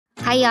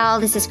Hi, y'all.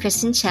 This is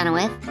Kristen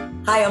Chenoweth.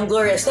 Hi, I'm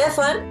Gloria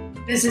Stefan.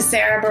 This is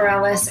Sarah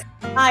Bareilles.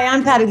 Hi,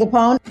 I'm Patti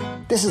LuPone.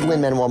 This is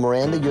Lin-Manuel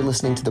Miranda. You're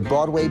listening to the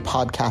Broadway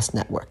Podcast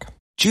Network.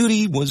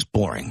 Judy was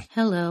boring.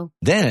 Hello.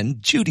 Then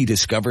Judy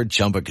discovered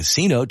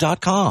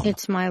ChumbaCasino.com.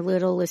 It's my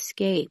little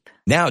escape.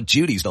 Now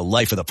Judy's the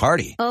life of the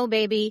party. Oh,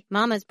 baby,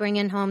 mama's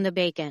bringing home the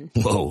bacon.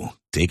 Whoa,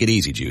 take it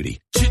easy,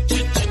 Judy.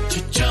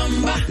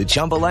 The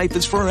Chumba life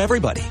is for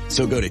everybody.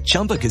 So go to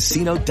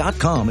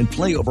ChumbaCasino.com and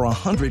play over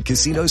 100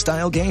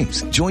 casino-style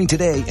games. Join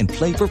today and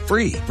play for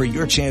free for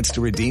your chance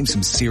to redeem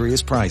some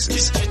serious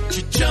prizes.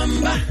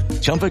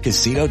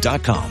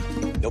 ChumbaCasino.com.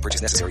 No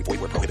purchase necessary. Void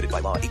where prohibited by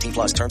law. 18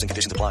 plus terms and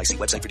conditions apply. See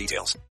website for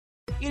details.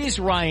 It is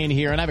Ryan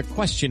here, and I have a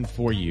question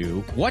for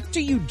you. What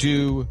do you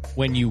do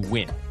when you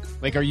win?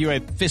 Like, are you a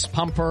fist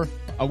pumper,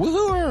 a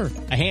woohooer,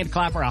 a hand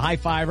clapper, a high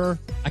fiver?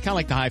 I kind of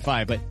like the high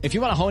five, but if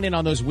you want to hone in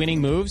on those winning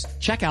moves,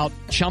 check out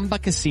Chumba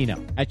Casino.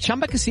 At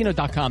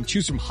ChumbaCasino.com,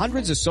 choose from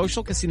hundreds of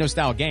social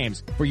casino-style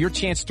games for your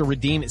chance to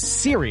redeem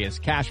serious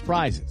cash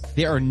prizes.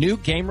 There are new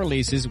game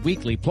releases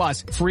weekly,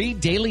 plus free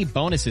daily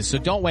bonuses, so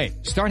don't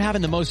wait. Start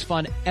having the most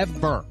fun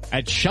ever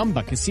at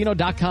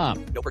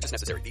ChumbaCasino.com. No purchase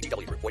necessary.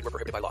 VGW. Void where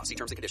prohibited by law. See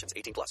terms and conditions.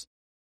 18 plus.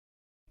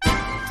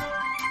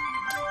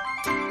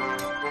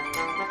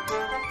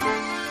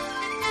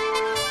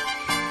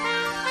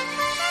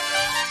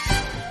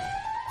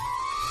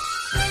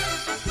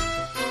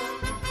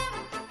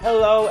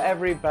 Hello,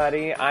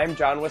 everybody. I'm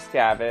John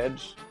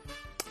Wiscavage.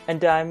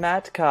 And I'm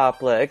Matt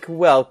Koplik.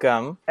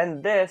 Welcome.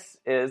 And this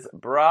is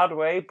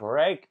Broadway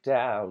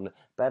Breakdown.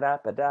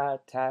 Ba-da-ba-da,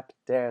 tap,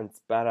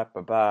 dance,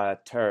 ba-da-ba-ba,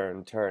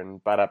 turn,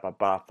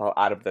 ba-da-ba-ba, fall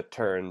out of the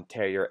turn,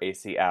 tear your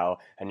ACL,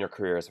 and your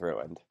career is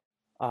ruined.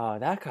 Oh,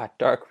 that got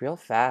dark real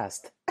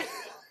fast.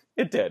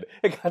 It did.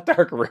 It got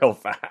dark real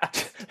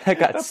fast. That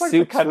got That's like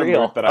super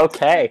real.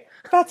 Okay.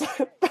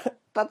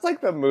 That's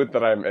like the mood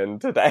that I'm in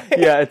today.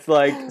 Yeah, it's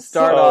like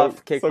start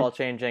off kickball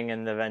changing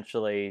and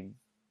eventually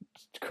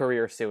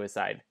career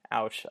suicide.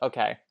 Ouch.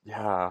 Okay.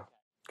 Yeah.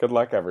 Good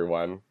luck,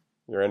 everyone.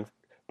 You're in.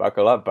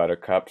 Buckle up,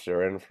 buttercups.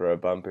 You're in for a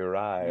bumpy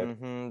ride.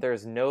 Mm-hmm.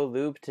 There's no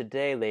lube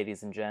today,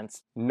 ladies and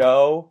gents.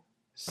 No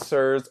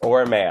sirs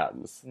or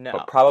mans. No.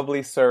 But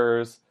probably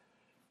sirs,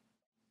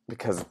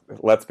 because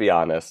let's be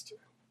honest,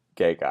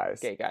 gay guys.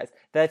 Gay guys.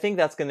 I think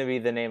that's going to be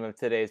the name of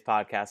today's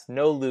podcast.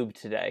 No lube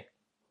today.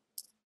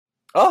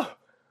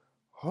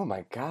 Oh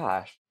my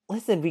gosh.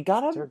 Listen,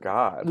 Dear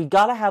God. we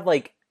gotta have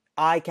like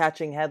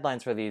eye-catching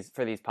headlines for these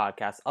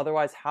podcasts.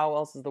 Otherwise, how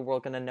else is the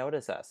world going to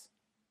notice us?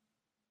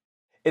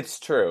 It's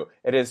true.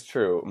 It is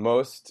true.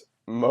 Most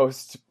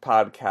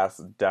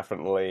podcasts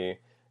definitely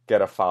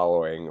get a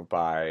following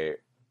by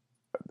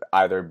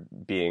either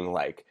being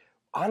like,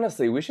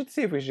 honestly, we should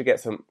see if we should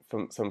get some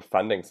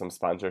funding, some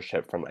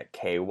sponsorship from like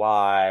KY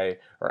or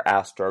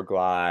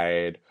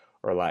Astroglide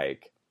or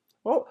like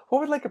what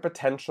would like a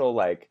potential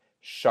like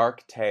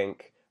Shark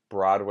Tank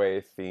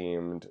Broadway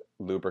themed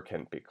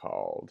lubricant be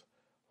called?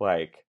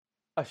 Like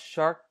a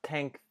Shark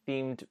Tank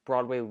themed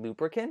Broadway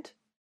lubricant?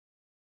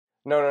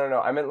 No.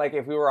 I meant like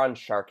if we were on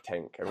Shark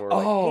Tank and we were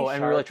like, hey,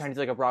 and we were like trying to do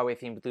like a Broadway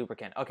themed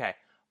lubricant. Okay.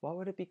 What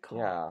would it be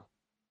called? Yeah.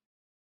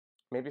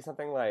 Maybe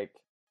something like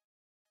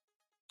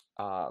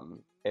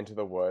Into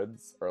the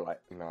Woods or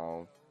like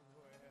no.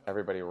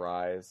 Everybody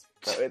Rise.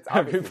 No, it's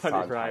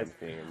Everybody Rise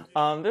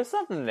themed. There's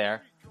something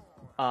there.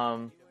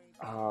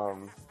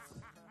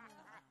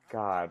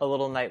 God. A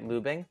little night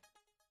lubing.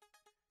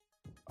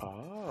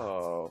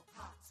 Oh.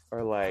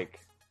 Or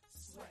like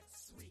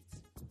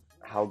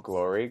How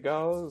Glory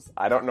Goes?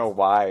 I don't know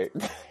why.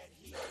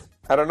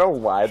 I don't know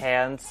why.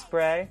 Hand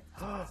spray.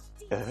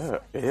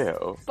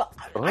 Ew.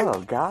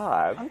 Oh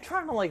God. I'm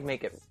trying to like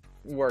make it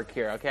work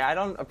here, okay? I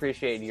don't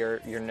appreciate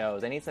your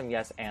nose. I need some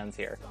yes ands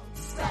here.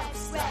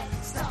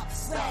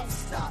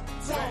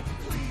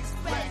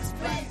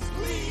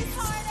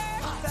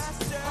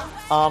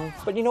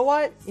 But you know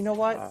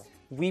what?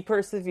 We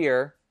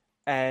persevere,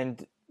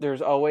 and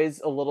there's always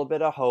a little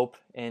bit of hope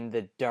in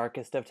the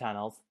darkest of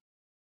tunnels.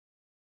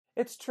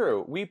 It's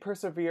true. We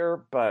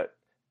persevere, but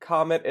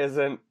Comet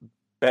isn't,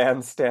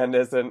 Bandstand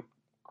isn't,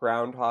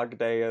 Groundhog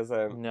Day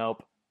isn't.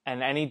 Nope.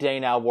 And any day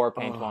now,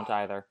 Warpaint won't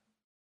either.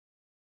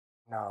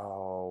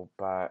 No,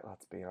 but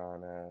let's be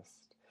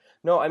honest.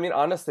 No, I mean,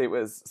 honestly, it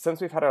was,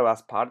 since we've had our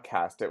last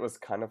podcast, it was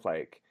kind of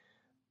like,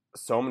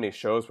 so many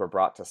shows were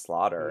brought to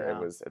slaughter.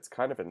 Yeah. It's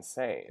kind of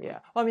insane. Yeah.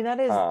 Well, I mean, that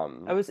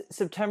is,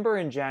 September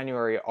and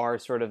January are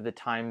sort of the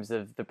times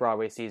of the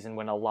Broadway season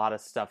when a lot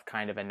of stuff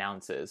kind of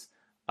announces,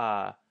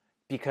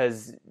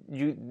 because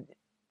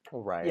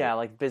right. Yeah,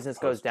 like business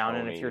goes down,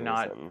 and if you're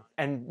not,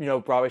 and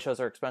Broadway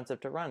shows are expensive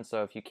to run,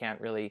 so if you can't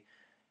really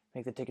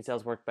make the ticket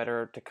sales work,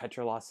 better to cut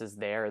your losses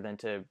there than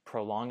to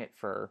prolong it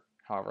for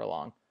however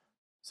long.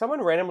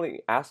 Someone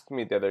randomly asked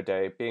me the other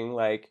day, being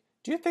like,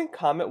 do you think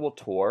Comet will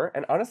tour?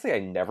 And honestly, I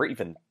never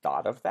even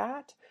thought of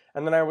that.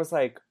 And then I was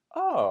like,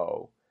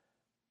 oh,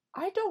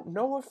 I don't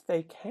know if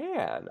they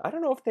can. I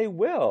don't know if they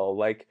will.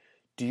 Like,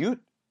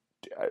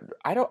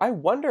 I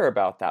wonder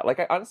about that. Like,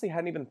 I honestly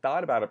hadn't even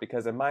thought about it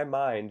because in my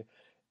mind,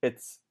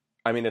 it's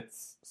I mean,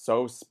 it's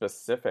so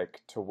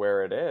specific to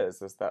where it is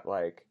that,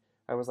 like,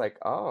 I was like,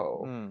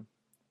 oh,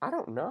 I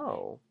don't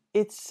know.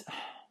 It's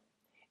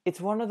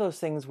one of those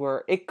things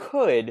where it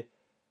could,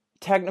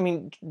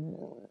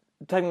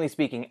 technically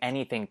speaking,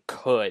 anything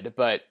could,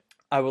 but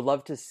I would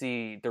love to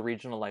see the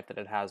regional life that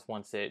it has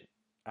once it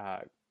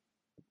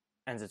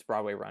ends its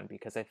Broadway run,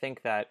 because I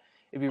think that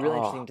it'd be really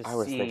interesting to see. I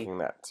was thinking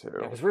that too.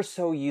 Because we're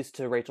so used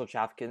to Rachel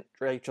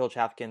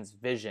Chafkin's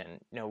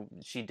vision. You know,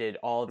 she did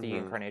all the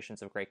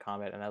incarnations of Great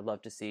Comet, and I'd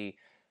love to see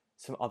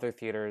some other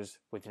theaters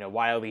with, you know,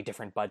 wildly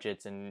different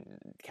budgets and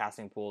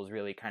casting pools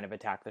really kind of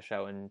attack the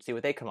show and see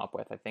what they come up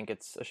with. I think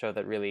it's a show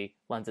that really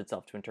lends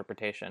itself to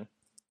interpretation.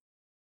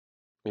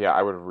 Yeah,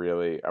 I would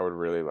really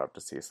love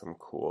to see some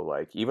cool,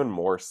 like, even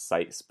more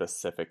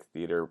site-specific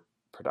theater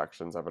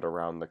productions of it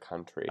around the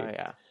country. Oh,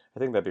 yeah. I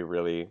think that'd be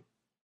really,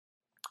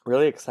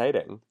 really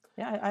exciting.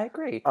 Yeah, I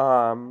agree.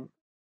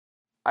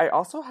 I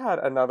also had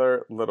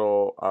another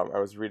little, I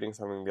was reading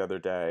something the other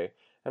day,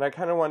 and I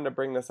kind of wanted to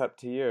bring this up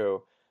to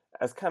you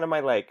as kind of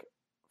my, like,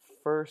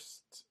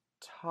 first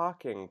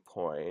talking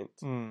point.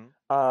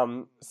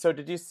 So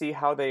did you see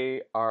how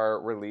they are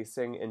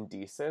releasing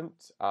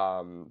Indecent?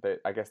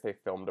 I guess they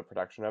filmed a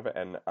production of it,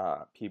 and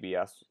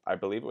PBS, I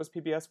believe it was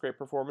PBS Great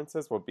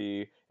Performances, will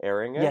be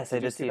airing it. Yes, I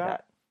did see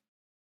that.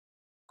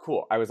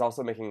 Cool. I was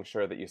also making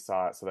sure that you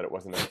saw it so that it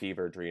wasn't a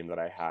fever dream that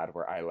I had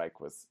where I, like,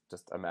 was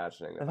just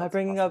imagining that. Am I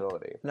bringing up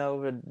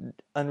an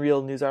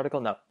Unreal News article?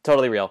 No,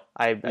 totally real.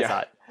 I saw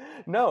it.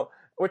 No,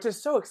 which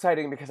is so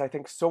exciting because I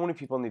think so many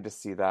people need to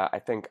see that. I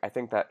think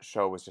that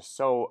show was just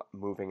so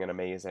moving and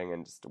amazing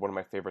and just one of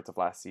my favorites of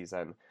last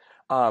season.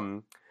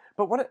 But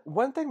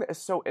one thing that is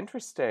so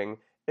interesting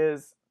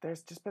is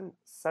there's just been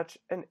such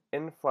an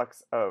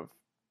influx of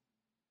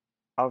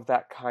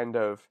that kind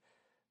of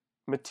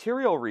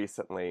material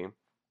recently.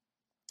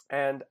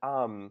 And,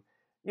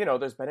 you know,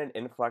 there's been an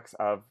influx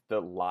of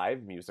the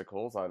live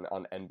musicals on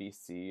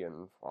NBC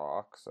and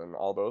Fox and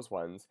all those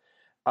ones.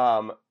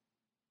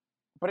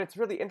 But it's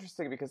really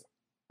interesting because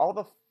all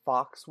the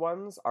Fox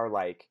ones are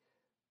like,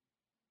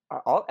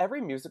 every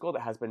musical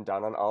that has been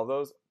done on all of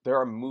those, there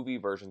are movie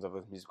versions of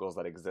those musicals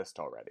that exist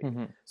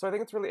already. So I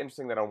think it's really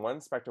interesting that on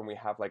one spectrum we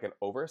have like an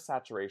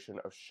oversaturation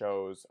of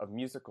shows, of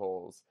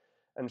musicals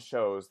and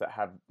shows that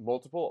have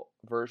multiple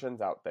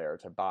versions out there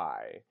to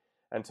buy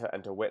and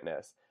to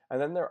witness. And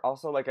then they're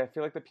also, like, I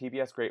feel like the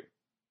PBS Great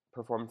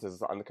Performances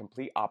is on the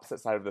complete opposite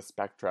side of the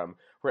spectrum,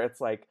 where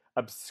it's, like,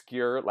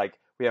 obscure, like,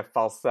 we have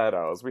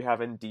falsettos, we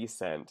have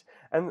Indecent.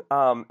 And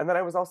then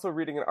I was also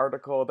reading an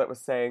article that was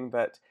saying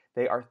that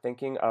they are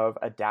thinking of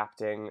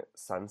adapting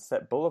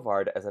Sunset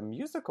Boulevard as a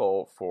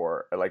musical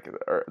for, like,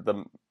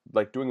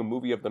 doing a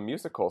movie of the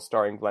musical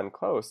starring Glenn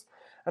Close.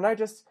 And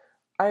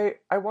I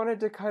wanted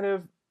to kind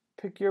of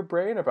pick your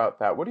brain about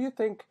that. What do you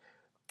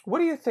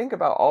think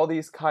about all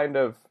these kind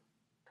of,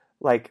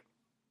 like,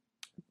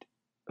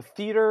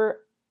 theater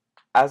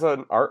as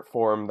an art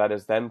form that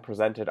is then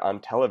presented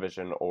on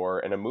television or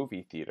in a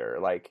movie theater?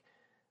 Like,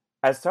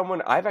 as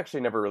someone, I've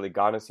actually never really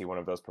gone to see one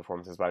of those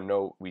performances, but I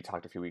know we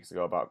talked a few weeks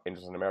ago about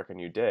Angels in America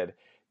and you did.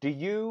 Do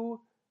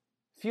you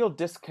feel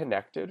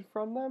disconnected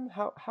from them?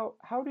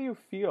 How do you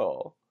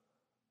feel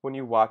when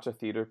you watch a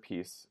theater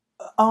piece?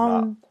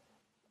 I'm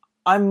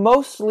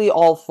mostly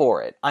all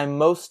for it. I'm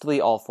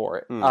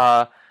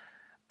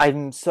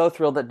so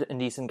thrilled that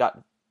Indecent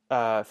got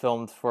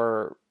filmed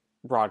for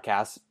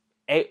broadcast.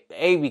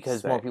 A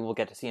because more people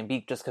get to see, and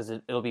B just because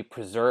it'll be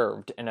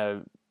preserved in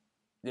a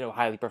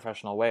highly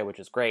professional way, which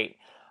is great.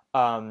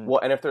 Well,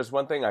 and if there's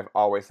one thing I've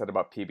always said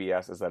about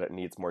PBS is that it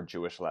needs more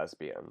Jewish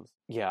lesbians.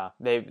 Yeah,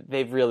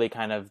 they've really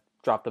kind of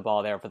dropped the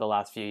ball there for the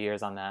last few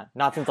years on that.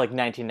 Not since like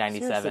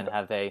 1997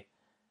 have they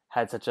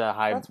had such a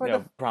high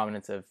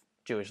prominence of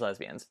Jewish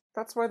lesbians.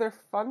 That's why their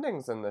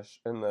funding's in the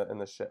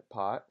shit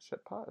pot.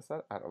 Shit pot, is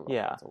that? I don't know.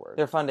 Yeah, if that's a word.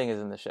 Their funding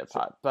is in the shit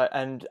pot.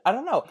 And I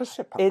don't know. The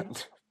shit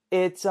pot.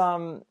 It's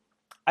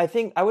I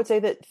think I would say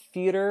that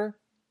theater,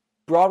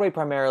 Broadway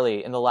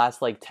primarily, in the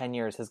last like 10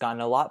 years has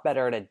gotten a lot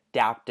better at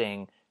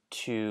adapting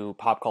to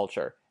pop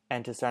culture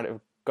and to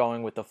start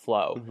going with the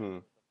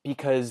flow.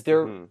 Because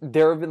there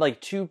have been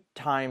like 2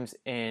 times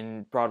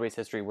in Broadway's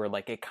history where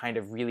like it kind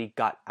of really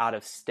got out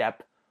of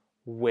step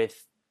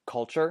with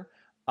culture.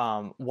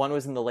 One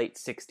was in the late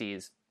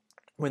 60s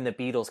when the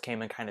Beatles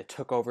came and kind of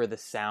took over the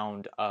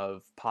sound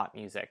of pop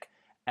music,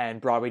 and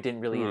Broadway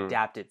didn't really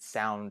adapt its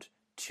sound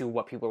to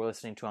what people were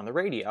listening to on the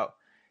radio.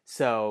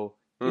 So,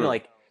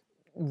 like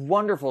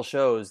wonderful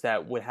shows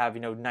that would have,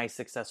 nice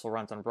successful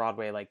runs on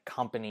Broadway, like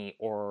Company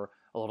or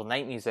A Little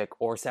Night Music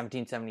or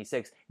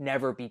 1776,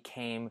 never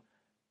became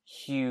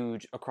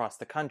huge across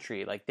the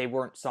country. Like they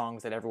weren't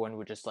songs that everyone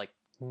would just like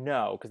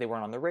know because they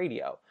weren't on the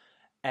radio.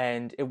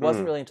 And it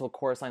wasn't really until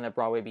Chorus Line that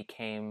Broadway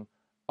became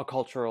a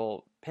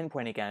cultural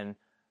pinpoint again.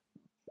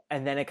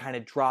 And then it kind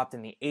of dropped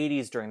in the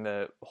 80s during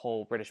the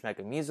whole British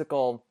Mega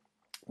Musical,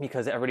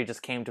 because everybody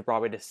just came to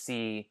Broadway to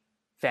see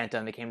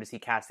Phantom. They came to see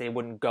Cats. They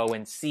wouldn't go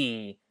and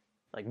see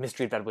like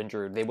Mystery of Edwin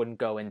Drood. They wouldn't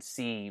go and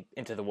see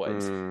Into the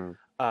Woods.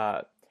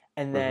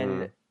 And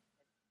then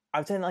I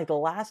would say in like the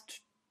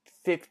last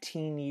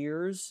 15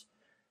 years,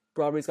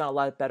 Broadway's gotten a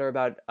lot better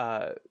about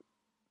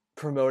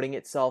promoting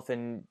itself,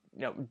 and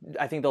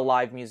I think the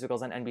live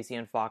musicals on NBC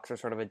and Fox are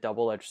sort of a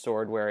double-edged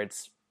sword where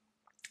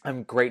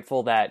I'm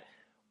grateful that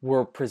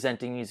we're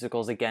presenting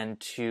musicals again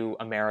to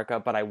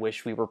America, but I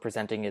wish we were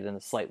presenting it in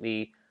a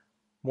slightly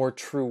more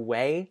true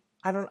way.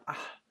 I don't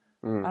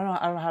know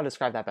how to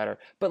describe that better.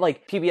 But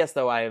like PBS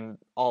though, I am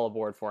all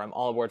aboard for. I'm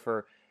all aboard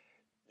for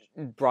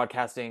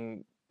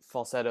broadcasting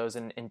falsettos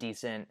and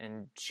Decent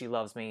and She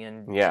Loves Me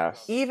and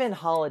even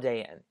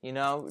Holiday Inn,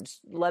 just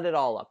let it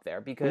all up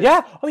there because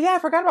I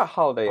forgot about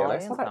Holiday Inn. I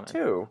saw that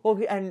too. Well,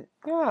 and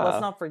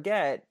let's not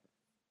forget,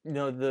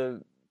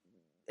 the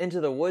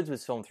Into the Woods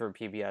was filmed for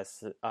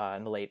PBS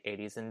in the late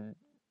 80s, and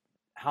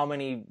how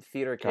many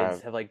theater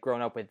kids have like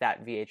grown up with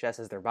that VHS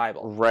as their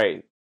Bible?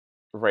 Right.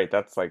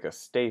 That's like a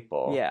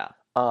staple. Yeah.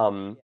 I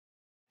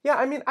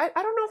mean, I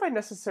don't know if I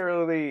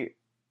necessarily.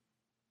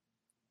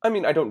 I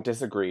mean, I don't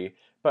disagree,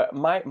 but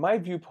my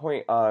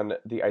viewpoint on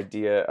the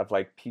idea of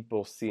like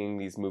people seeing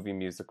these movie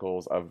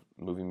musicals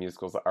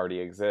that already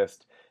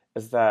exist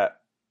is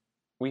that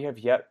we have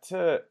yet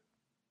to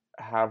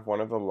have one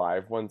of the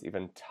live ones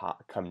even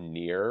come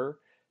near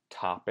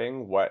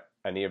topping what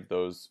any of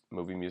those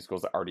movie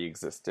musicals that already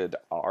existed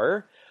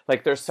are.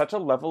 Like, there's such a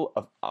level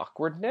of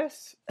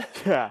awkwardness.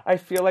 I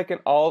feel like in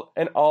all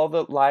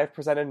the live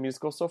presented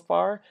musicals so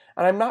far,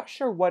 and I'm not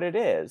sure what it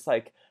is.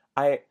 Like,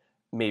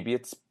 maybe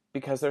it's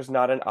because there's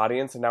not an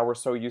audience and now we're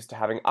so used to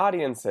having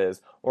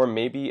audiences, or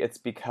maybe it's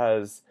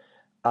because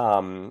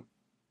I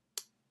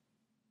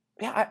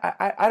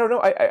don't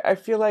know. I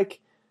feel like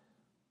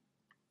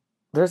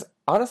there's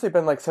honestly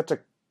been like such a,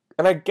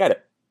 and I get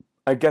it.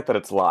 I get that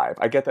it's live.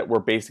 I get that we're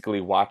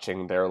basically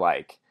watching their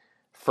like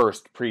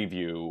first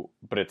preview,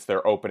 but it's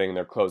their opening,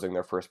 they're closing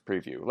their first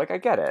preview. Like, I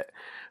get it.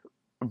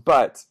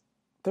 But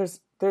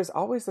there's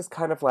always this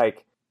kind of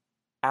like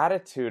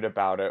attitude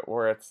about it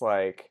where it's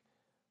like,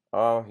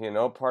 oh,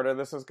 part of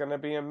this is going to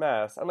be a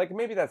mess. And like,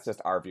 maybe that's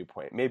just our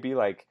viewpoint. Maybe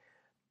like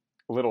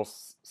little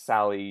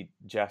Sally,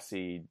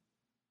 Jesse,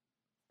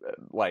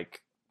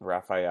 like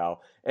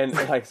Raphael, and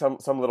like some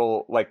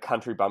little like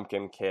country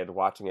bumpkin kid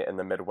watching it in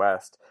the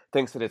Midwest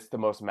thinks that it's the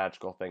most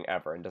magical thing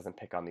ever and doesn't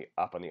pick on the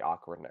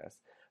awkwardness.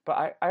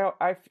 But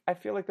I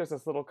feel like there's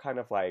this little kind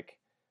of like,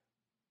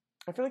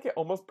 I feel like it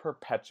almost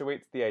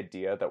perpetuates the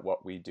idea that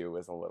what we do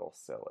is a little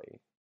silly.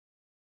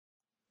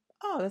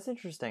 Oh, that's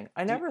interesting.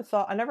 I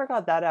never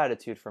got that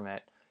attitude from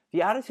it.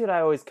 The attitude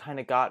I always kind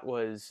of got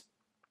was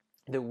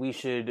that we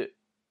should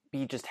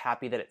be just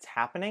happy that it's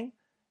happening.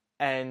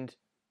 And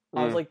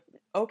I was like,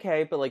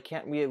 okay, but like,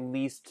 can't we at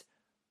least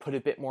put a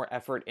bit more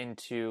effort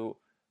into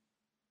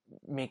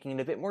making it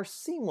a bit more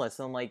seamless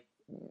and like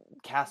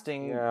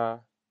casting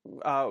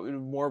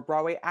more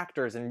Broadway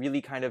actors and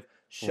really kind of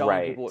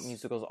showing people what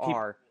musicals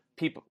are.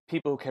 People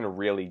who can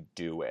really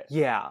do it.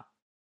 Yeah.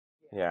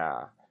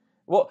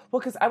 Well,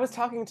 because I was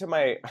talking to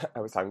my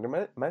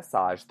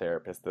massage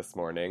therapist this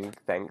morning.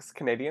 Thanks,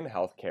 Canadian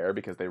Healthcare,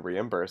 because they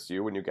reimburse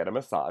you when you get a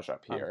massage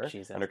up here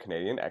under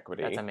Canadian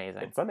Equity. That's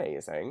amazing. It's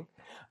amazing.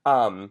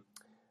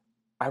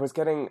 I was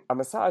getting a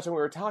massage and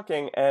we were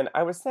talking, and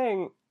I was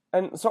saying,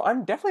 and so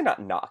I'm definitely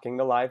not knocking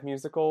the live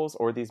musicals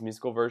or these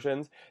musical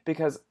versions,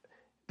 because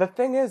the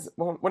thing is,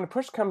 when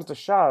push comes to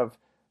shove,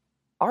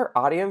 our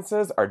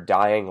audiences are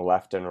dying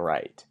left and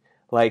right.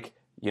 Like,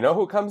 you know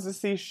who comes to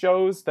see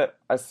shows that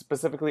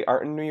specifically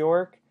aren't in New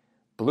York?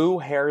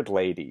 Blue-haired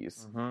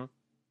ladies. Mm-hmm.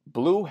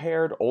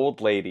 Blue-haired old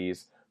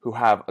ladies who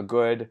have a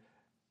good...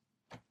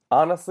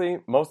 Honestly,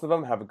 most of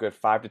them have a good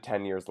 5 to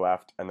 10 years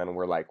left, and then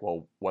we're like,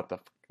 well, what the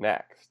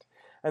next?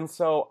 And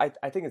so I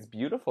think it's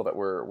beautiful that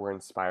we're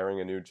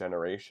inspiring a new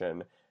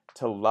generation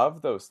to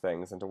love those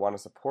things and to want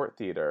to support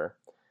theater.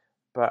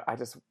 But I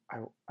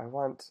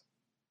want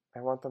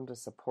them to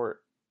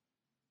support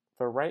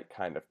the right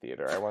kind of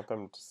theater. I want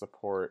them to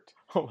support.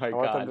 Oh my God!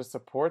 I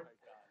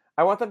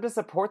want them to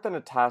support the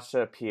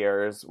Natasha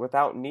Pierres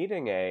without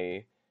needing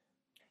a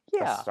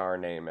star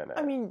name in it.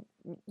 I mean,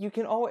 you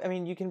can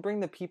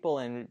bring the people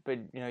in, but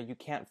you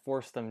can't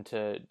force them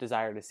to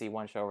desire to see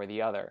one show over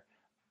the other.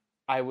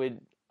 I would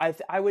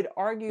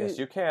argue. Yes,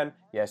 you can.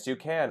 Yes, you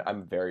can.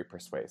 I'm very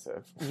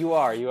persuasive. You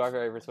are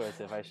very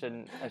persuasive. I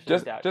shouldn't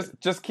doubt you.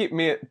 Just keep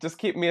me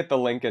at the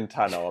Lincoln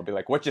Tunnel. I'll be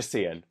like, what you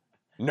seeing?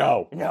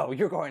 No,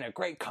 you're going to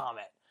Great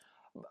Comet.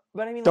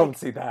 But I mean, don't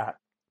see that.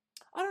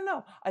 I don't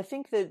know. I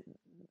think that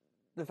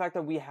the fact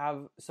that we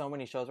have so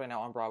many shows right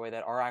now on Broadway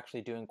that are actually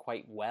doing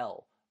quite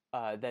well,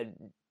 now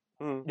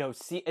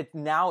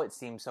it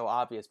seems so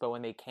obvious, but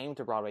when they came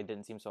to Broadway, it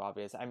didn't seem so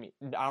obvious. I mean,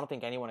 I don't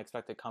think anyone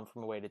expected Come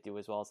From Away to do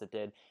as well as it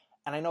did.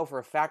 And I know for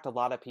a fact a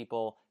lot of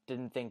people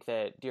didn't think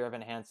that Dear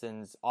Evan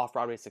Hansen's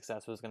off-Broadway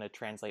success was going to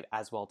translate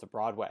as well to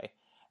Broadway.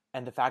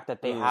 And the fact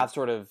that they have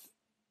sort of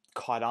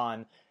caught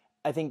on,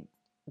 I think,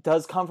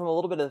 does come from a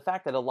little bit of the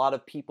fact that a lot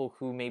of people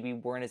who maybe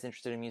weren't as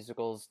interested in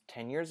musicals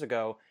 10 years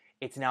ago,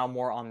 it's now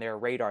more on their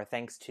radar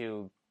thanks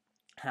to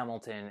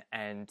Hamilton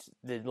and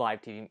the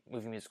live TV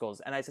movie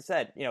musicals. And as I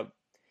said,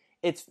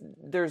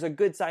 there's a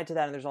good side to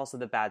that, and there's also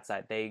the bad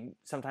side. They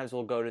sometimes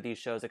will go to these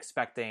shows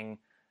expecting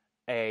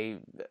a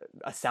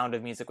Sound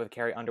of Music with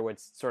Carrie Underwood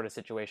sort of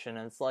situation,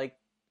 and it's like,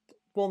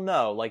 well,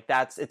 no, like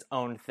that's its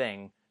own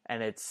thing,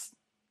 and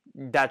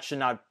that should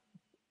not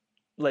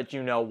let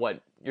you know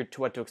what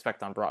to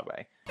expect on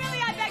Broadway. Really,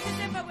 I beg to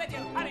differ with you.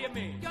 How do you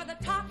mean? You're the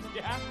top.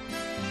 Yeah.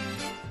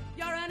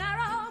 You're an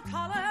arrow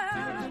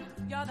collar.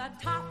 You're the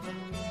top.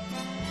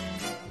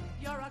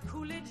 You're a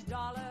Coolidge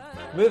dollar.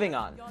 Moving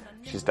on.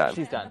 She's done.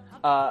 She's done.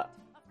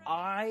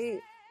 I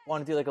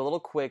want to do like a little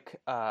quick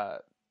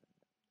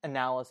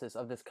analysis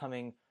of this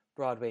coming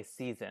Broadway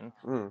season.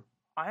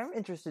 I'm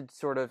interested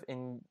sort of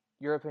in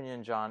your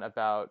opinion, John,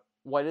 about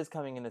what is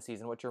coming in the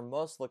season, what you're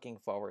most looking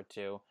forward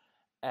to,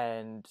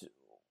 and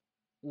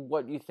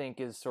what you think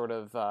is sort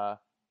of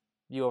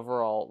the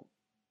overall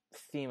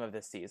theme of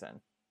this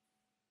season.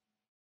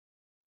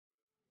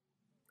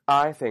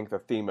 I think the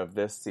theme of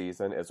this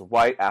season is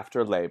White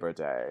After Labor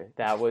Day.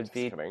 That would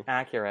be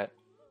accurate.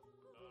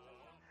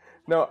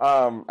 No,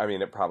 I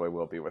mean, it probably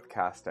will be with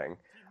casting.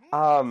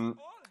 To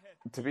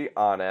be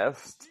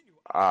honest,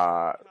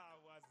 I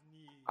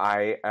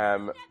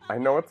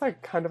know it's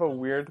like kind of a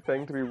weird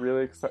thing to be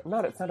really excited.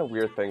 It's not a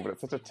weird thing, but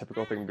it's such a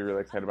typical thing to be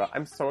really excited about.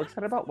 I'm so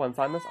excited about Once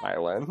on This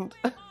Island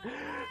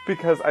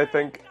because I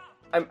think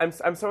I'm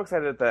so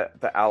excited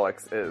that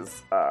Alex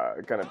is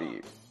gonna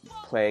be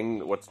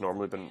playing what's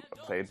normally been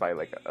played by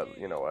like a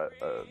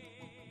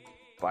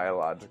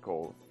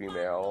biological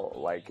female.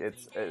 Like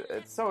it's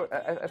so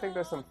I think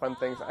there's some fun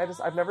things.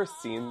 I've never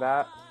seen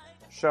that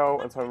show,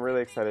 and so I'm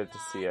really excited to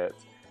see it.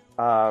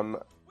 I'm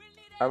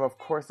of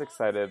course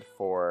excited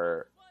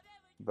for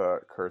the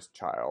Cursed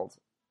Child.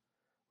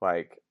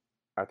 Like,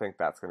 I think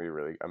that's gonna be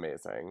really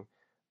amazing.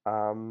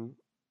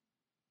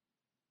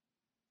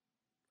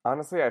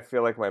 Honestly, I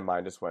feel like my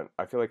mind just went.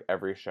 I feel like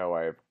every show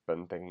I've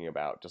been thinking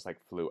about just like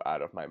flew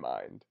out of my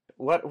mind.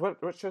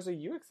 What shows are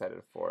you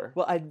excited for?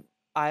 Well,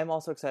 I'm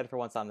also excited for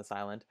Once on This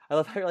Island. I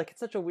love how you're like, it's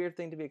such a weird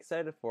thing to be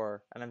excited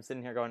for, and I'm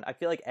sitting here going, I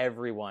feel like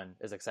everyone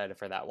is excited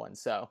for that one.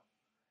 So,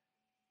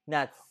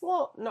 that's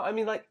well, no, I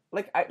mean I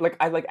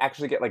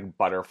actually get like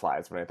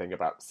butterflies when I think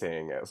about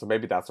seeing it. So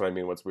maybe that's what I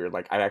mean. What's weird,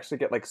 like I actually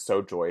get like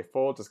so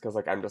joyful just because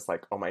like I'm just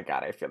like, oh my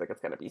god, I feel like it's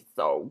gonna be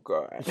so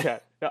good. Yeah,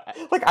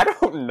 like I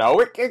don't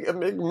know,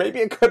 maybe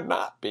it could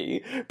not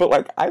be, but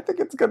like I think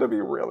it's gonna be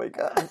really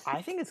good.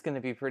 I think it's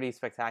gonna be pretty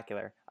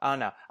spectacular. I don't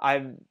know.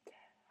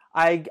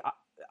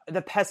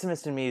 The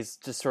pessimist in me is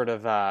just sort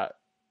of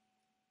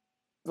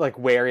like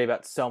wary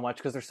about so much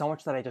because there's so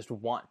much that I just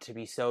want to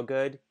be so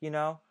good, you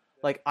know.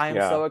 Like, I am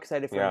so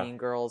excited for Mean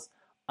Girls.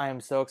 I am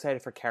so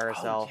excited for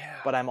Carousel.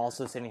 But I'm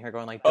also sitting here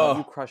going, like, don't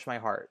you crush my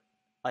heart.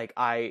 Like,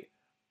 I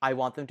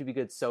want them to be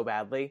good so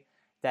badly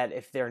that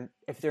if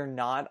they're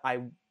not,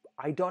 I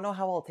don't know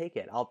how I'll take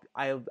it.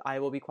 I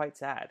will be quite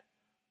sad.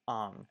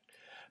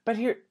 But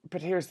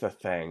here's the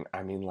thing.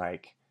 I mean,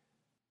 like,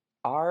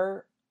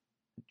 our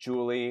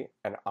Julie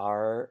and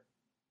our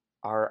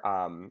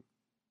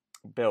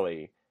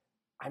Billy,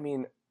 I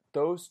mean,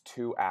 those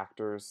two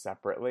actors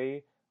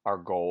separately are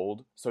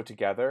gold. So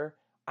together,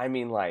 I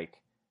mean,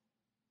 like,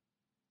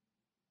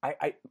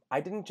 I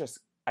didn't just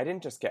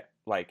get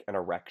like an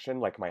erection.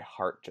 Like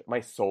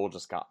my soul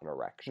just got an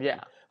erection.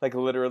 Yeah. Like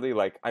literally,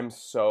 like I'm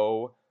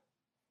so,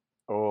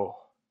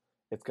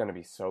 it's gonna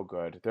be so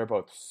good. They're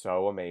both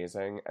so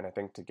amazing, and I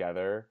think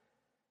together,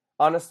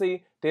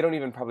 honestly, they don't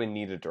even probably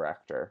need a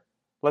director.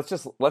 Let's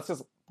just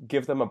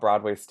give them a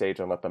Broadway stage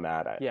and let them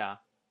at it. Yeah.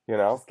 You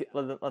know,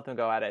 let them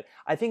go at it.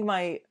 I think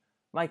my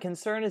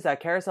concern is that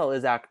Carousel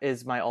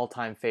is my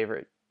all-time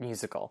favorite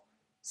musical.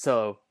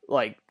 So,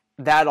 like,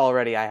 that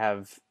already I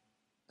have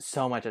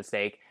so much at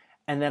stake.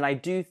 And then I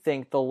do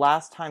think the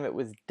last time it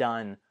was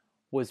done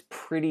was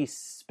pretty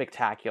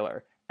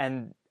spectacular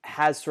and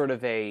has sort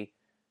of a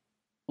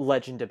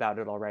legend about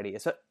it already.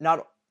 So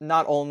not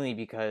only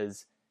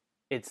because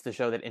it's the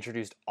show that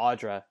introduced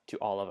Audra to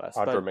all of us.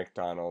 Audra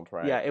McDonald,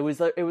 right? Yeah, it was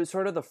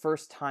sort of the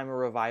first time a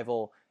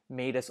revival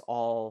made us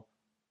all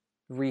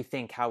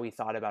rethink how we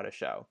thought about a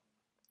show.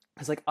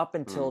 Because like up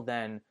until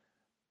then,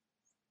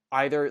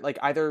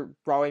 either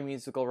Broadway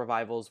musical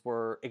revivals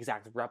were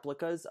exact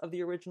replicas of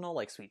the original,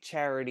 like Sweet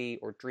Charity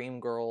or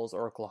Dreamgirls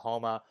or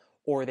Oklahoma,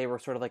 or they were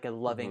sort of like a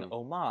loving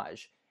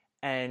homage.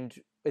 And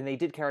when they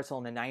did Carousel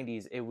in the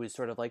 90s, it was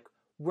sort of like,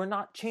 we're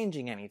not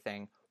changing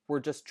anything. We're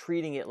just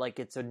treating it like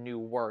it's a new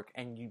work,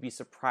 and you'd be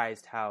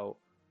surprised how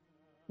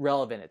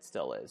relevant it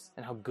still is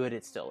and how good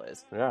it still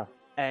is. Yeah.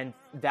 And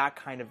that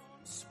kind of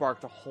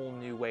sparked a whole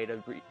new way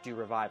to do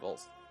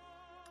revivals.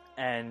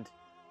 And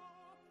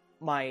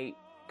my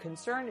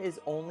concern is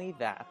only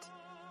that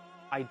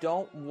I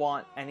don't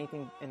want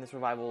anything in this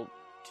revival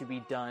to be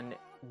done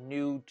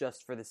new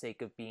just for the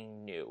sake of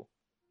being new.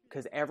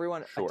 Because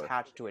everyone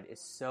attached to it is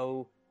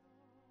so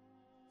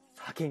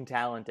fucking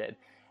talented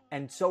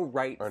and so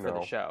right for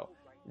the show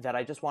that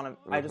I just want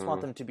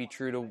them to be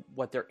true to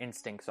what their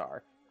instincts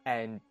are.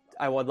 And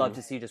I would love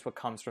to see just what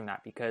comes from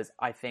that, because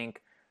I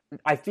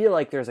feel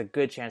like there's a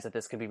good chance that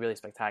this could be really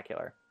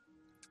spectacular.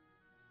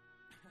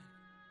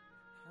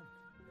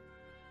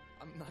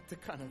 I'm not the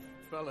kind of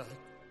fella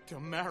to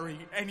marry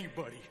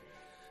anybody.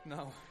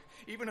 No,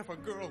 even if a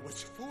girl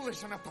was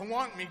foolish enough to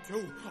want me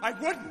to, I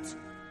wouldn't.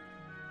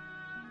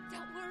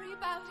 Don't worry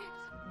about it,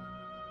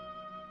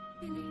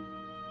 Billy.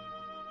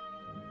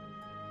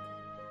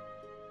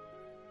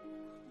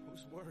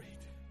 Who's worried?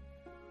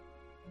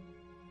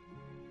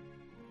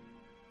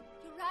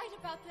 You're right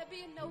about there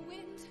being no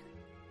wind.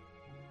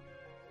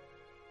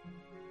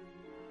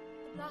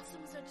 The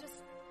blossoms are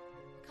just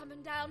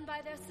coming down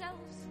by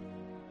themselves.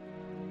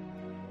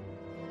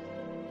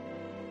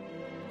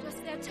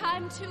 Just their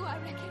time, too, I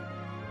reckon.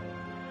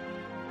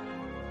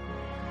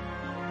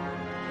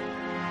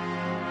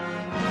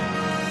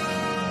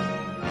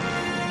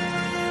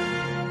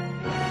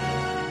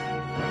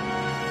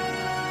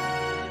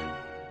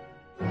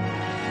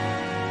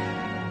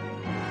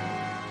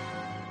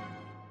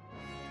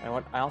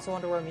 I also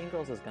wonder where Mean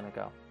Girls is going to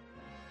go.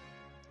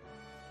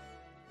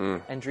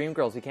 And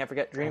Dreamgirls, we can't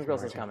forget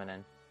Dreamgirls is coming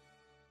in.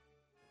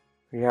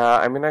 Yeah,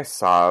 I mean, I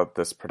saw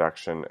this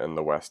production in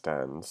the West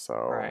End, so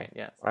right,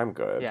 yes. I'm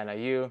good. Yeah, no,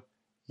 you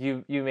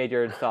made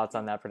your thoughts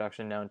on that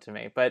production known to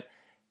me. But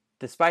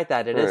despite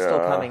that, it is still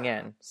coming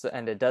in, so,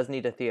 and it does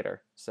need a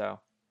theater, so...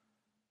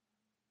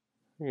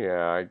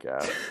 Yeah, I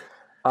guess.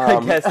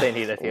 I guess they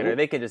need a theater.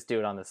 They can just do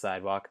it on the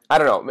sidewalk. I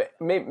don't know.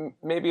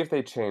 Maybe if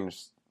they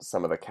changed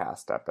some of the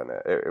cast up in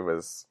it, it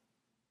was...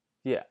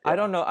 Yeah, I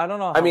don't know how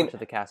much of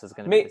the cast is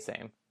going to be the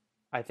same.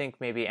 I think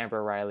maybe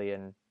Amber Riley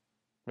and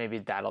maybe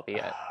that'll be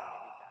it.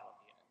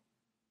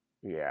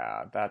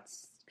 Yeah,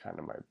 that's kind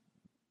of my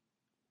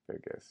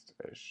biggest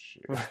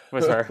issue.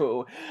 Was her?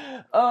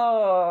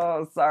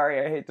 Oh,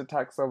 sorry, I hate to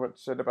talk so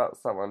much shit about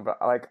someone, but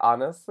like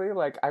honestly,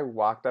 like I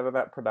walked out of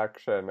that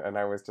production and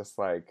I was just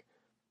like,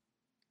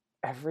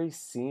 every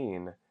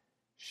scene,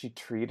 she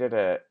treated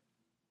it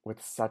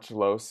with such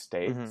low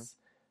stakes. Mm-hmm.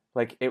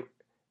 Like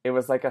it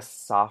was like a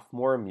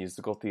sophomore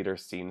musical theater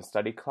scene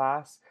study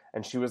class,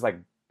 and she was like,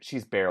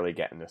 she's barely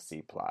getting a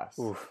C+.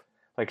 Oof.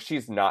 Like she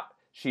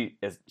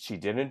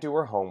didn't do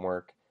her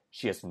homework.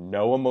 She has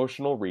no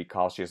emotional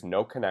recall. She has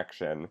no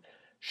connection.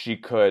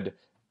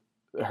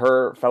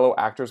 Her fellow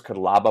actors could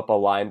lob up a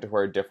line to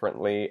her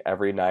differently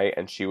every night,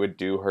 and she would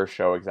do her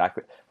show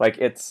exactly. Like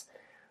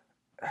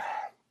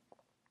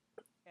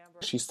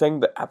she sang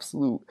the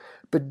absolute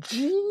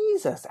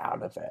bejesus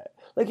out of it.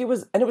 Like it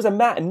was a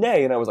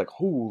matinee, and I was like,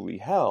 holy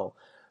hell.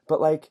 But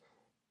like,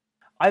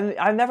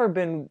 I've never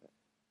been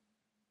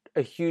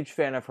a huge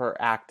fan of her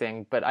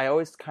acting, but I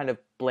always kind of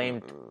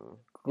blamed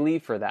Glee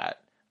for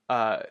that.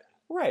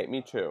 Right,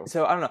 me too.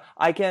 So I don't know.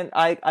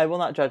 I will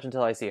not judge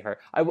until I see her.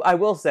 I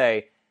will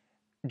say,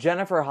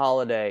 Jennifer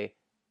Holliday,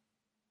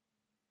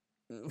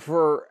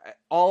 for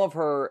all of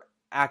her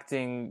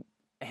acting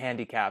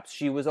handicaps,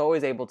 she was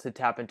always able to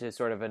tap into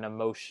sort of an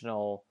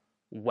emotional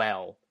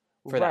well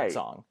for that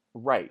song.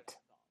 Right.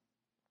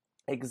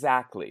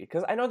 Exactly.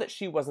 Because I know that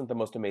she wasn't the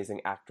most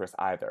amazing actress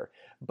either.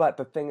 But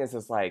the thing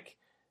is like,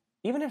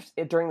 even if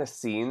during the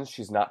scenes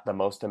she's not the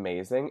most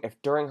amazing,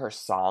 if during her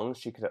songs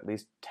she could at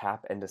least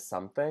tap into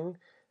something.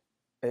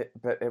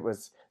 But it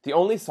was the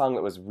only song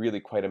that was really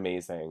quite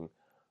amazing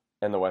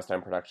in the West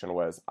End production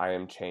was "I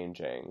Am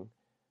Changing,"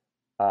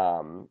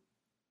 and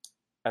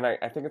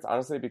I think it's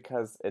honestly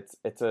because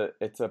it's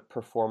a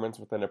performance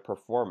within a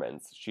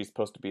performance. She's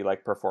supposed to be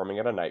like performing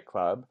at a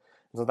nightclub,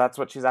 so that's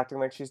what she's acting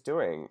like she's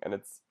doing,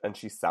 and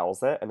she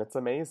sells it, and it's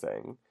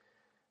amazing.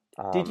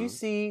 Did you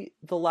see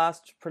the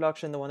last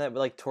production, the one that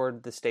like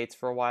toured the States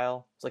for a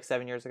while? It was like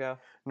 7 years ago.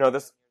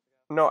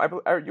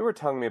 You were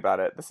telling me about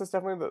it. This is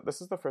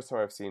the first time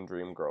I've seen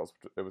Dreamgirls.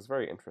 It was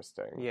very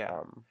interesting. Yeah,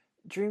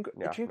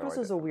 Dreamgirls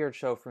is a weird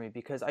show for me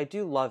because I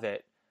do love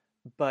it,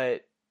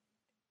 but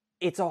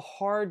it's a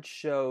hard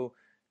show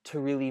to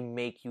really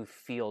make you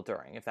feel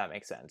during, if that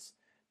makes sense,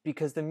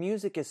 because the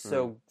music is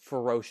so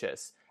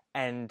ferocious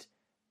and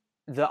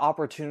the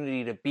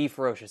opportunity to be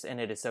ferocious in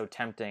it is so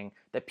tempting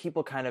that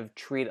people kind of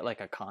treat it like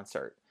a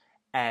concert.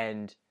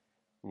 And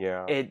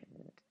granted,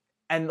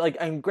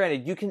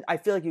 I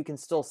feel like you can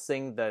still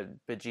sing the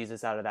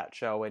bejesus out of that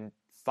show and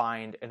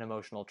find an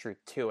emotional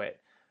truth to it.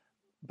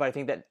 But I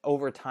think that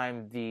over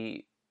time,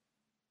 the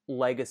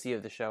legacy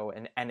of the show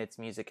and its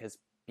music has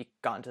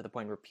gotten to the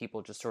point where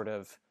people just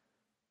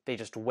they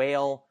just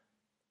wail,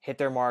 hit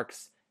their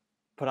marks,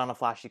 put on a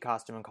flashy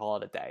costume and call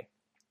it a day.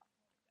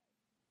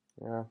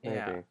 Yeah, maybe.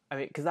 Yeah. I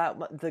mean,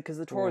 because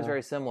the tour was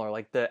very similar.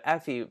 Like the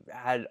Effie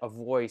had a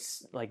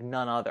voice like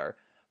none other,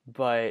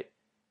 but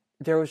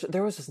there was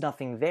just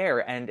nothing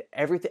there, and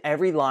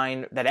every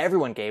line that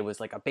everyone gave was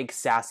like a big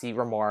sassy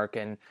remark,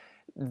 and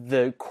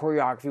the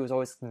choreography was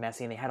always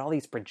messy, and they had all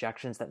these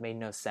projections that made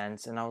no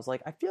sense. And I was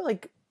like, I feel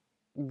like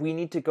we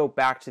need to go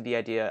back to the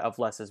idea of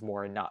less is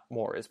more and not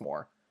more is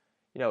more.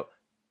 You know,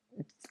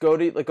 go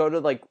to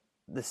like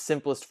the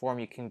simplest form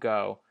you can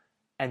go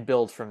and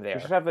build from there. You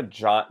should have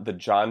the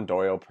John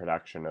Doyle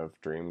production of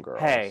Dreamgirls.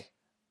 Hey,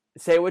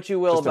 say what you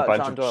will about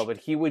John Doyle, but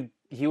he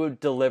would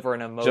deliver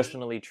an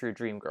emotionally true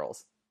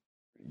Dreamgirls.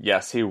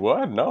 Yes, he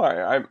would. No,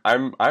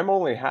 I'm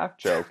only half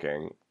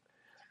joking.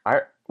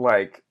 I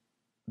like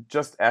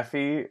just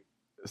Effie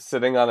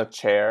sitting on a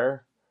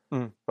chair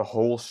the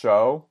whole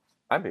show.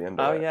 I'd be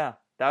into it. Oh yeah,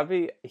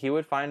 He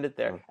would find it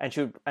there.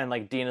 And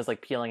like Dean is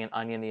like peeling an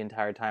onion the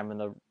entire time in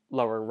the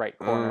lower right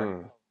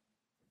corner.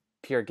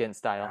 Pure Gint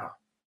style.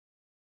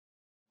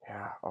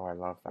 Yeah. Oh, I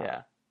love that.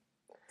 Yeah.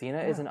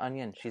 Dina is an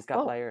onion. She's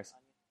got layers.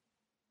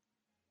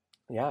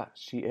 Yeah,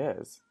 she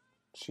is.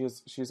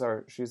 She's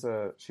the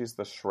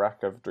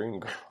Shrek of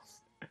Dreamgirls.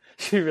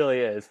 She really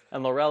is.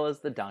 And Laurel is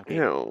the donkey.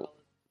 Ew.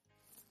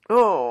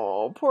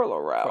 Oh, poor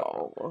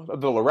Laurel.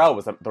 The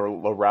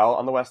Laurel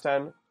on the West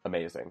End,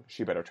 amazing.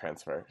 She better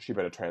transfer.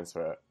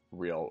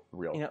 Real.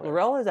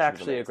 Laurel is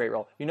actually a great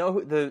role. You know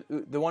who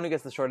the one who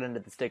gets the short end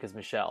of the stick is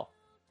Michelle.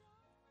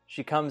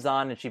 She comes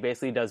on and she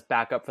basically does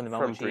backup from the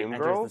moment she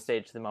enters the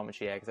stage to the moment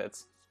she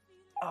exits.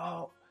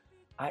 Oh,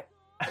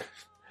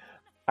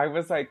 I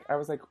was like,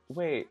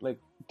 wait, like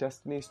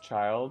Destiny's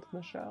Child,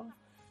 Michelle?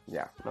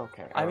 Yeah,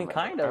 okay. I mean,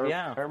 kind of,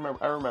 yeah. I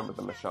remember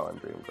the Michelle and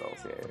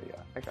Dreamgirls. Yeah.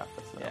 I got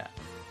this now. Yeah.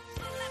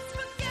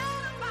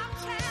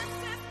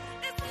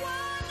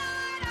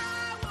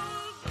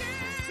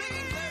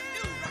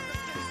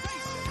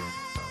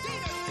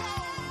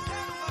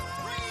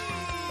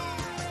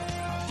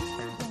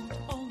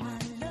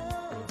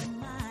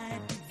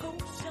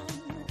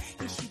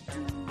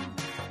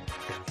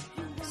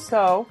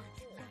 So,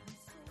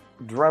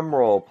 drum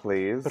roll,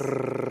 please.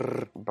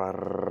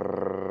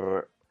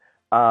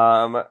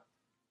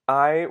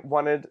 I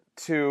wanted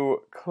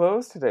to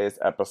close today's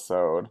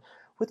episode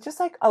with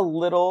just like a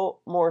little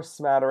more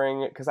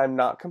smattering, because I'm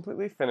not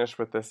completely finished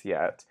with this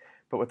yet,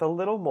 but with a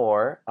little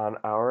more on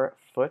our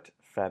foot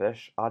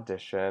fetish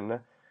audition,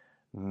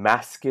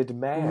 Masked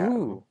Man.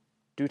 Ooh,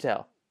 do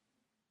tell.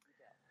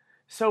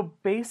 So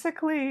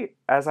basically,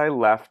 as I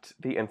left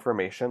the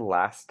information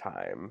last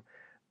time,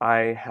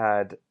 I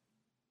had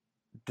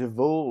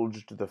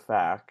divulged the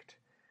fact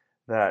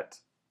that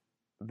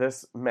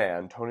this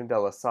man, Tony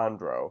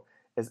D'Alessandro,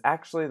 is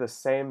actually the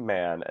same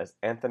man as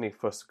Anthony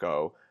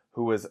Fusco,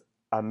 who was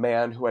a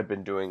man who had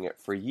been doing it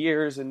for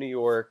years in New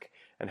York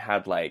and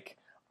had like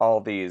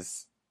all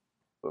these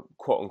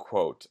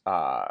quote-unquote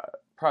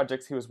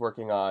projects he was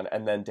working on,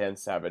 and then Dan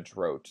Savage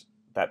wrote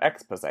that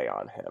expose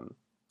on him.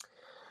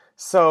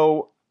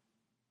 So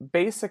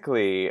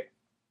basically,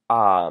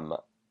 I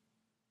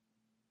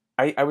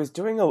was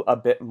doing a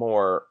bit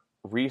more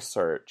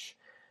research,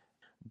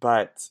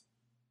 but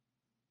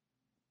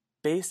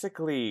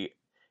basically,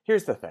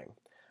 here's the thing.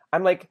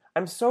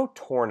 I'm so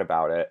torn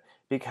about it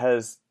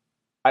because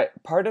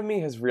part of me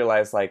has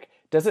realized, like,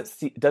 does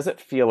it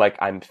feel like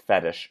I'm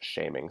fetish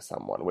shaming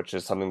someone, which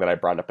is something that I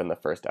brought up in the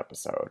first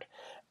episode.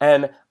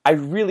 And I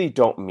really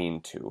don't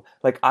mean to.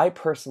 Like, I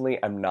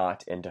personally am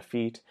not into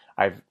feet.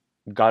 I've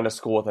gone to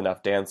school with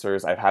enough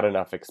dancers. I've had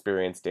enough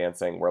experience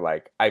dancing where,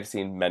 like, I've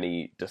seen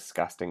many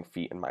disgusting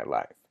feet in my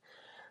life.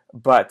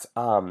 But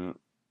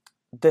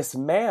this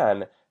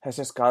man has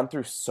just gone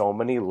through so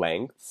many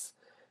lengths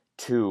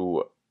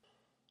to,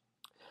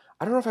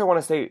 I don't know if I want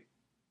to say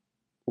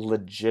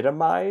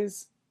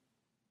legitimize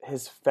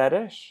his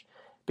fetish,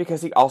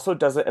 because he also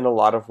does it in a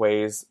lot of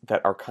ways that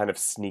are kind of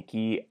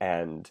sneaky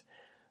and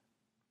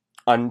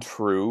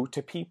untrue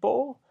to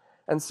people.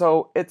 And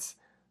so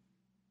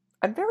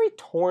I'm very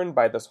torn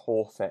by this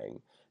whole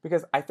thing,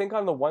 because I think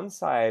on the one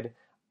side,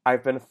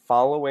 I've been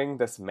following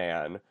this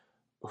man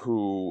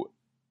who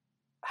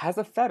has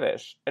a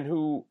fetish and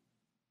who,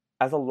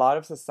 as a lot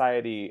of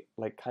society,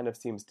 like, kind of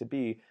seems to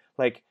be,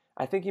 like,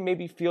 I think he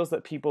maybe feels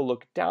that people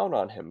look down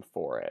on him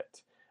for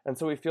it. And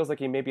so he feels like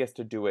he maybe has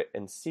to do it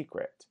in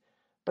secret.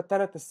 But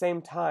then at the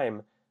same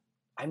time,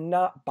 I'm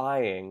not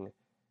buying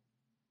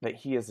that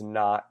he is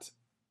not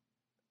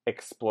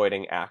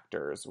exploiting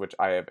actors, which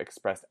I have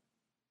expressed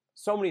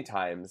so many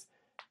times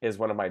is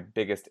one of my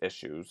biggest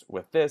issues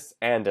with this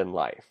and in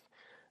life.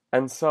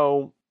 And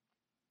so,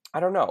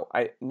 I don't know.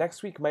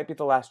 Next week might be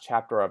the last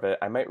chapter of it.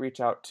 I might reach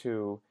out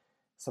to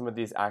some of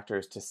these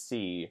actors to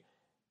see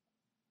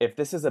if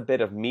this is a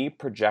bit of me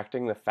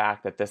projecting the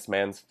fact that this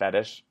man's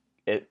fetish,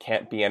 it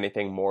can't be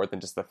anything more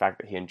than just the fact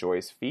that he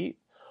enjoys feet,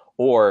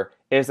 or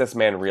is this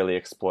man really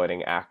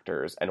exploiting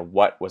actors, and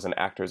what was an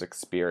actor's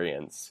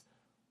experience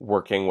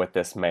working with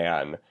this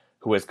man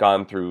who has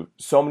gone through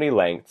so many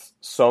lengths,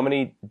 so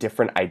many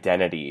different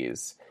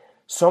identities,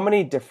 so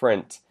many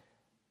different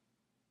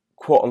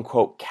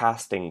quote-unquote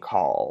casting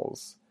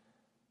calls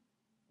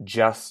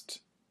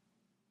just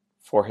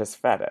for his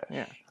fetish.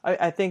 Yeah,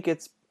 I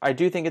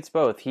do think it's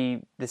both.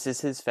 This is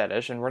his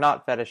fetish, and we're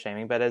not fetish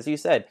shaming, but as you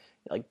said,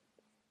 like,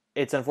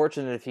 it's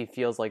unfortunate if he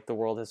feels like the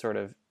world has sort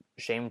of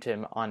shamed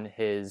him on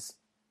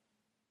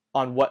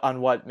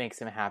what makes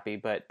him happy.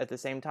 But at the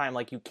same time,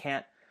 like, you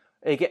can't.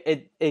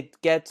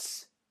 It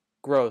gets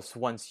gross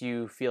once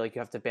you feel like you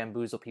have to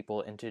bamboozle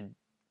people into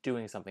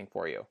doing something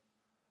for you.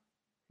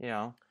 You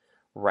know,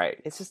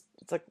 right? It's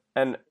like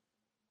and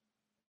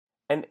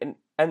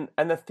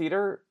the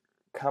theater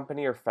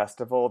company or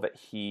festival that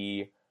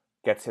he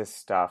gets his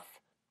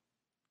stuff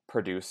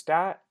produced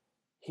at,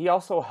 he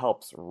also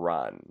helps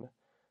run.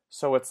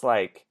 So it's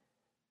like,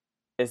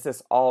 is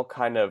this all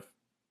kind of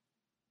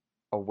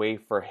a way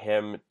for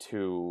him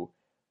to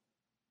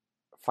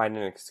find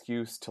an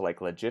excuse to like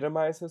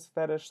legitimize his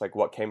fetish. Like,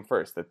 what came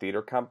first, the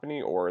theater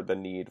company or the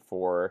need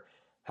for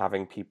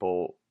having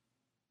people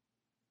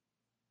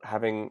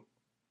having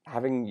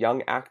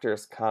young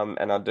actors come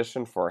and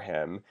audition for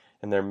him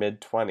in their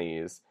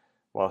mid-20s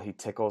while he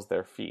tickles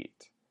their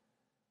feet?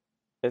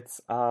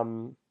 It's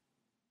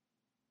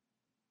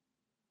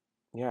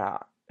yeah,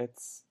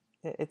 it's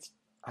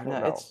I don't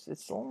know. It's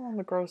a little on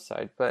the gross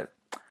side, but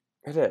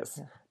it is.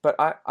 Yeah. But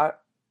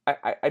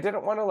I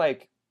didn't want to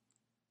like.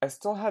 I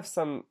still have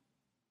some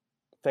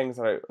things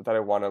that I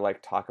want to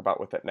like talk about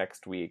with it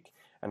next week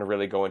and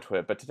really go into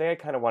it. But today I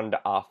kind of wanted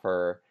to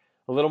offer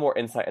a little more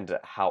insight into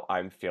how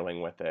I'm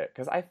feeling with it,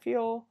 because I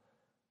feel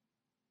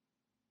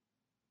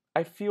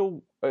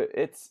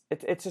it's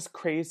just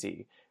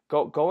crazy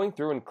going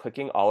through and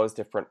clicking all his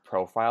different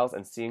profiles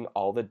and seeing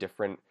all the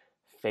different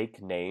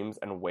fake names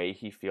and way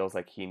he feels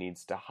like he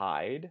needs to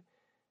hide.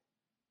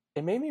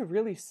 It made me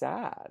really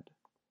sad.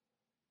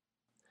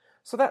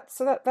 So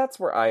that's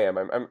where I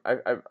am.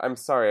 I'm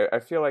sorry. I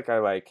feel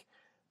like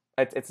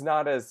it's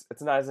not as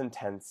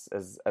intense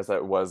as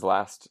it was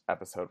last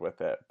episode with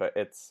it, but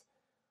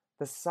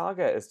the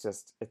saga is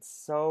just, it's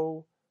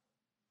so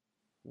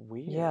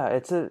weird. Yeah,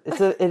 it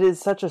is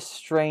such a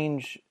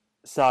strange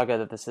saga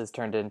that this has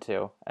turned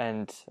into,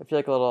 and I feel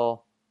like a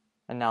little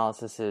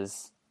analysis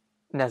is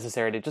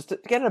necessary to just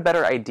get a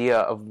better idea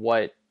of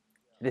what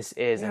this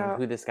is and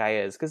who this guy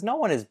is, because no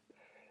one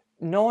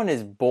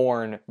is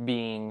born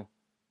being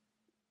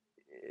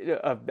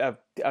a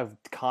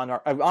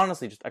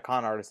honestly just a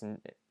con artist in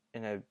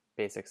a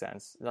basic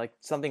sense. Like,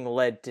 something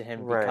led to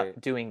him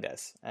doing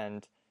this,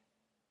 and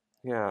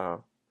yeah,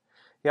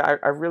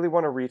 I really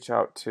want to reach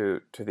out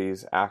to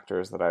these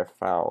actors that I've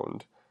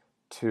found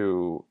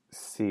to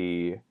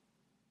see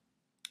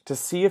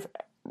if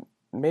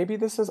maybe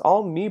this is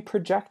all me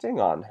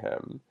projecting on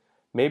him.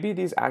 Maybe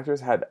these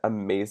actors had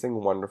amazing,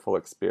 wonderful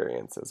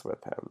experiences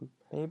with him.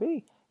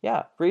 Maybe.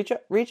 Yeah, reach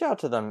out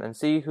to them and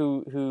see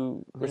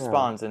who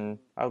responds, and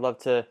I'd love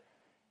to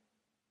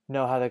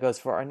know how that goes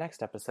for our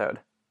next episode.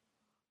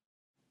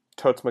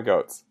 Totes my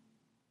goats.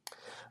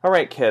 All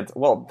right, kids.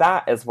 Well,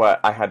 that is what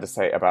I had to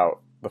say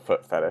about the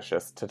foot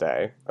fetishist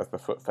today, as the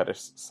foot fetish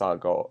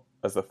saga,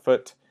 the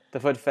foot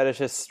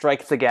fetishist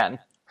strikes again.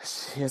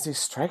 Yes, he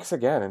strikes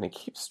again, and he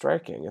keeps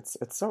striking. It's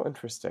so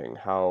interesting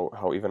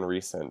how even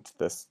recent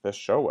this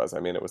show was. I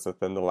mean, it was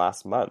within the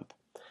last month.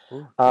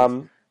 Ooh,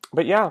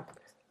 but yeah.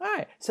 All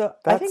right. So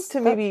I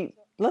think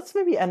let's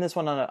end this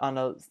one on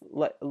a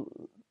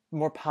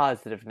more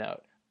positive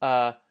note.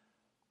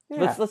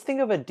 Let's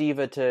think of a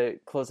diva to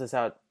close us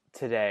out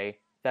today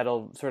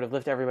that'll sort of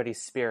lift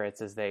everybody's spirits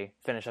as they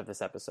finish up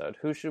this episode.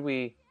 Who should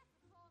we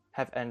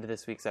have end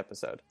this week's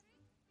episode?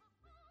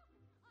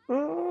 I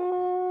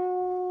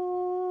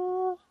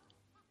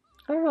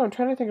don't know. I'm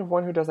trying to think of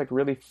one who does like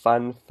really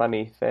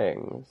funny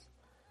things.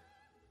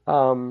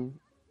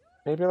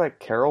 Maybe like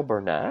Carol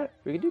Burnett?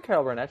 We could do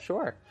Carol Burnett,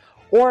 sure.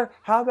 Or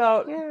how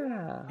about,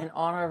 in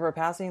honor of her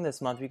passing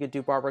this month, we could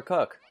do Barbara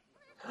Cook.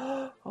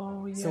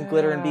 Oh yeah. Some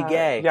glitter and be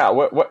gay. Yeah,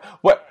 what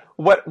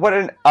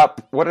an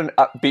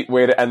upbeat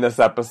way to end this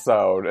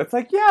episode. It's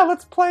like, yeah,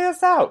 let's play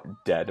us out.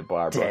 Dead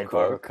Barbara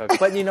Cook.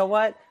 But you know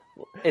what?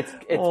 It's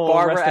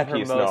Barbara at her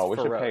most ferocious. We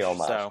should pay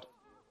homage. So,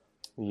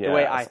 yes, the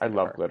way I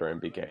love glitter and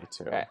be gay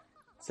too. Okay.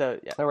 So,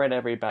 yeah. All right,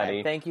 everybody.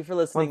 Right, thank you for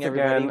listening,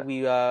 everybody.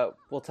 We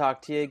will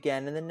talk to you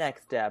again in the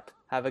next step.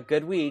 Have a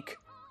good week.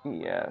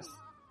 Yes.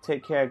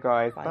 Take care,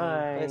 guys. Bye.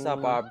 Bye. Peace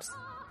out, Bobs.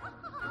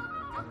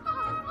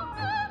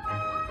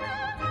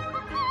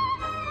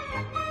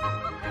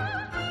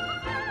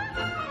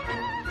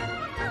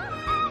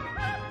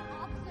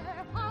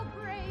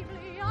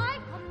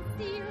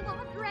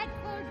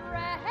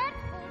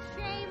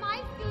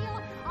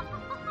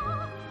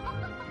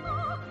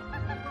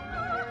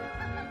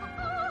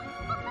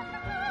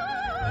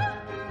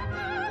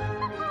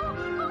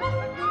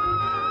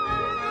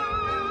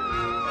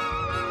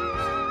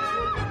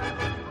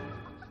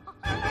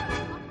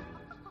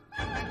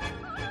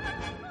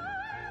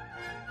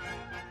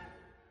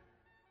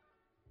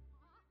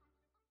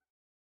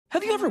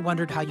 Have you ever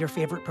wondered how your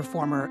favorite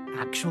performer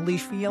actually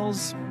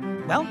feels?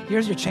 Well,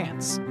 here's your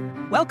chance.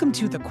 Welcome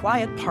to The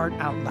Quiet Part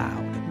Out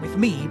Loud with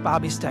me,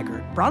 Bobby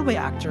Steggert, Broadway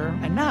actor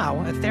and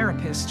now a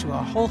therapist to a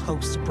whole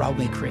host of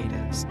Broadway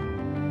creatives.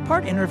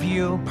 Part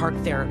interview, part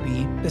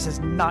therapy, this is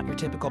not your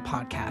typical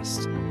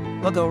podcast.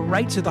 We'll go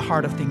right to the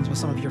heart of things with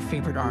some of your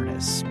favorite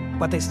artists,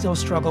 what they still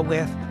struggle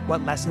with,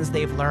 what lessons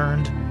they've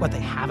learned, what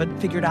they haven't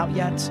figured out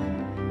yet.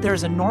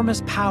 There's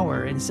enormous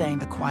power in saying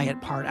the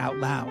quiet part out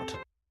loud.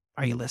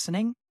 Are you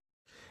listening?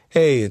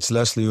 Hey, it's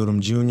Leslie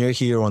Odom Jr.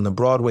 here on the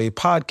Broadway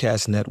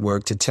Podcast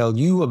Network to tell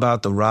you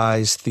about the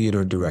Rise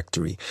Theater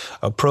Directory,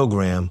 a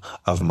program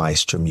of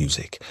Maestro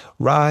Music.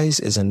 Rise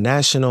is a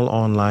national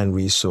online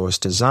resource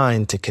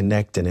designed to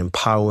connect and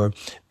empower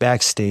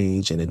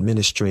backstage and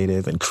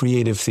administrative and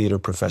creative theater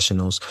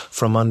professionals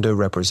from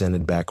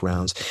underrepresented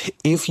backgrounds.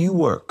 If you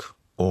work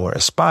or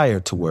aspire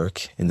to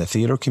work in the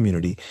theater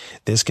community,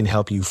 this can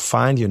help you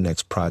find your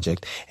next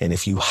project. And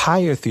if you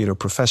hire theater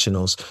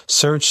professionals,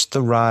 search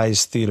the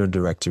Rise Theater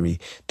Directory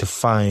to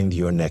find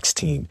your next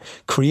team.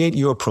 Create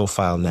your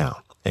profile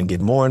now and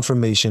get more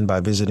information by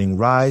visiting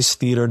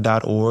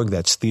risetheater.org.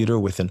 That's theater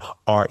with an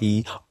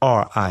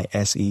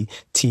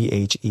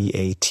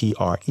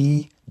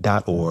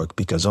RERISETHEATRE.org,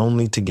 because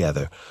only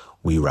together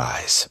we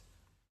rise.